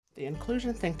The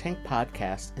Inclusion Think Tank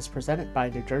podcast is presented by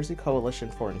New Jersey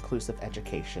Coalition for Inclusive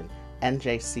Education,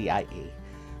 NJCIE.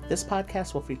 This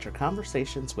podcast will feature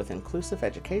conversations with inclusive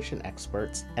education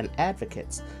experts and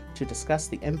advocates to discuss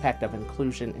the impact of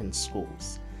inclusion in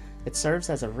schools. It serves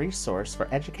as a resource for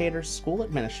educators, school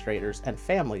administrators, and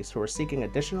families who are seeking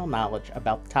additional knowledge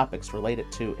about topics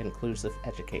related to inclusive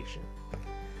education.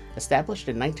 Established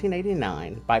in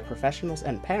 1989 by professionals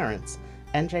and parents,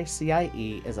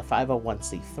 NJCIE is a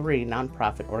 501c3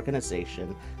 nonprofit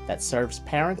organization that serves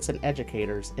parents and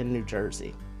educators in New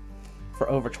Jersey. For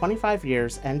over 25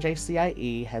 years,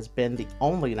 NJCIE has been the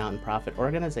only nonprofit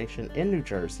organization in New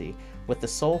Jersey with the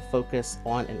sole focus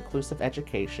on inclusive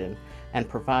education and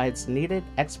provides needed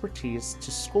expertise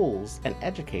to schools and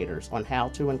educators on how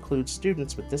to include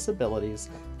students with disabilities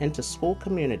into school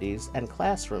communities and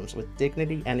classrooms with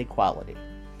dignity and equality.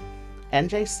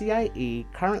 NJCIE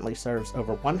currently serves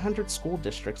over 100 school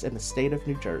districts in the state of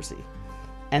New Jersey.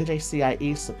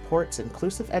 NJCIE supports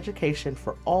inclusive education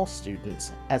for all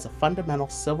students as a fundamental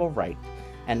civil right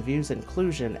and views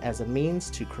inclusion as a means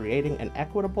to creating an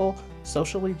equitable,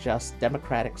 socially just,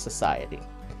 democratic society.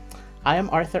 I am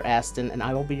Arthur Aston, and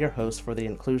I will be your host for the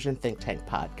Inclusion Think Tank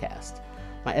podcast.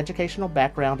 My educational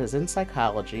background is in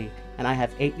psychology, and I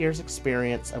have 8 years'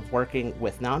 experience of working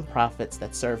with nonprofits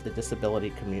that serve the disability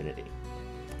community.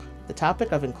 The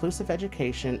topic of inclusive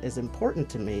education is important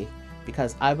to me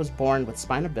because I was born with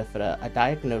spina bifida, a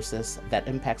diagnosis that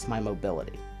impacts my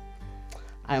mobility.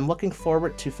 I am looking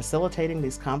forward to facilitating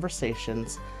these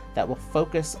conversations that will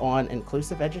focus on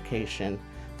inclusive education,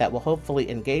 that will hopefully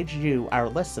engage you, our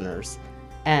listeners,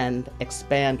 and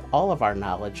expand all of our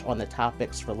knowledge on the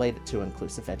topics related to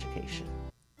inclusive education.